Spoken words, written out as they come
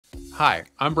Hi,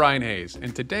 I'm Brian Hayes,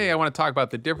 and today I want to talk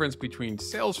about the difference between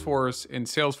Salesforce and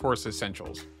Salesforce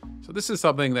Essentials. So this is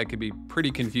something that can be pretty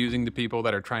confusing to people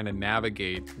that are trying to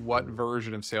navigate what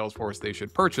version of Salesforce they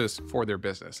should purchase for their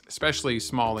business, especially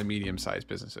small and medium-sized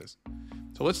businesses.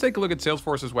 So let's take a look at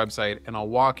Salesforce's website, and I'll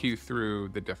walk you through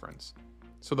the difference.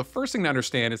 So the first thing to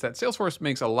understand is that Salesforce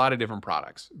makes a lot of different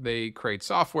products. They create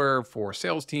software for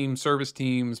sales teams, service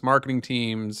teams, marketing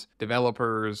teams,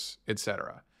 developers,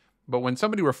 etc. But when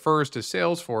somebody refers to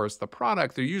Salesforce, the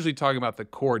product, they're usually talking about the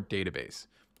core database,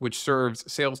 which serves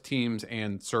sales teams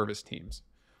and service teams.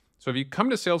 So if you come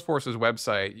to Salesforce's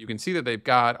website, you can see that they've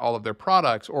got all of their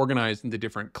products organized into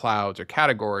different clouds or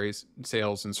categories.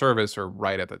 Sales and service are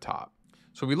right at the top.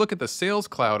 So if we look at the Sales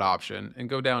Cloud option and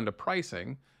go down to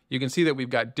pricing, you can see that we've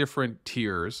got different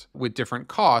tiers with different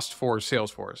costs for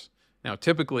Salesforce. Now,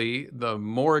 typically, the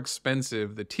more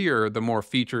expensive the tier, the more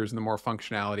features and the more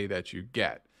functionality that you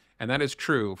get. And that is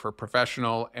true for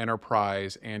professional,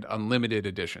 enterprise, and unlimited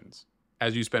editions.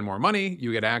 As you spend more money,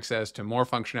 you get access to more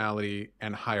functionality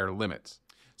and higher limits.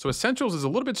 So Essentials is a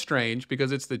little bit strange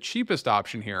because it's the cheapest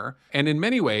option here. And in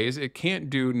many ways, it can't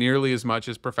do nearly as much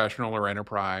as professional or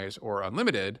enterprise or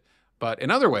unlimited. But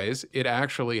in other ways, it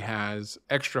actually has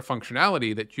extra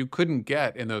functionality that you couldn't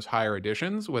get in those higher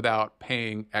editions without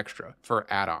paying extra for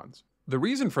add-ons. The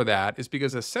reason for that is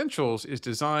because Essentials is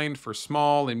designed for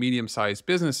small and medium-sized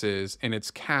businesses, and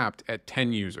it's capped at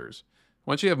 10 users.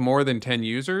 Once you have more than 10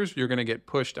 users, you're going to get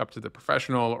pushed up to the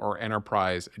professional or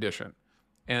enterprise edition.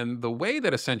 And the way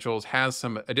that Essentials has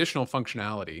some additional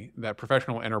functionality that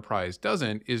professional enterprise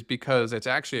doesn't is because it's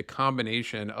actually a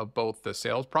combination of both the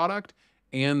sales product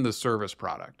and the service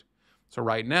product. So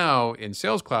right now in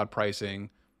Sales Cloud pricing,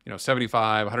 $75,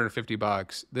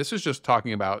 $150, this is just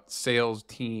talking about sales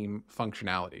team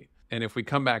functionality. And if we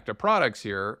come back to products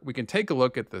here, we can take a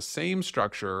look at the same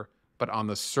structure, but on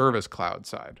the Service Cloud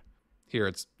side. Here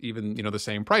it's even, the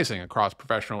same pricing across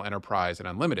professional, enterprise, and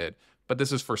unlimited, but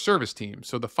this is for service teams.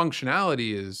 So the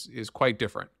functionality is quite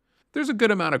different. There's a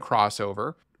good amount of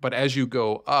crossover, but as you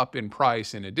go up in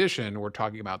price in addition, we're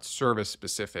talking about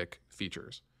service-specific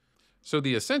features. So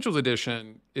the Essentials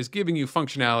edition is giving you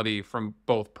functionality from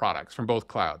both products, from both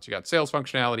clouds. You got sales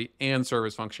functionality and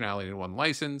service functionality in one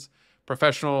license.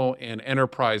 Professional and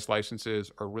enterprise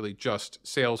licenses are really just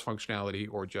sales functionality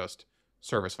or just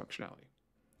service functionality.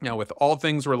 Now, with all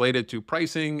things related to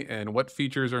pricing and what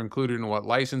features are included in what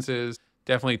licenses,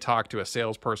 definitely talk to a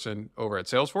salesperson over at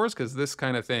Salesforce because this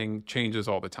kind of thing changes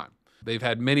all the time. They've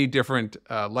had many different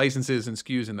licenses and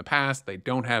SKUs in the past. They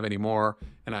don't have any more,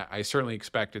 and I certainly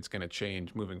expect it's going to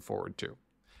change moving forward too.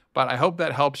 But I hope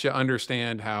that helps you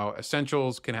understand how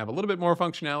Essentials can have a little bit more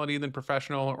functionality than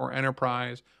professional or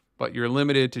enterprise, but you're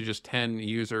limited to just 10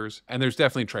 users, and there's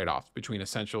definitely trade-offs between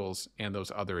Essentials and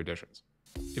those other editions.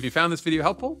 If you found this video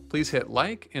helpful, please hit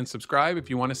like and subscribe if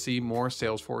you want to see more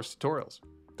Salesforce tutorials.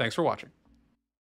 Thanks for watching.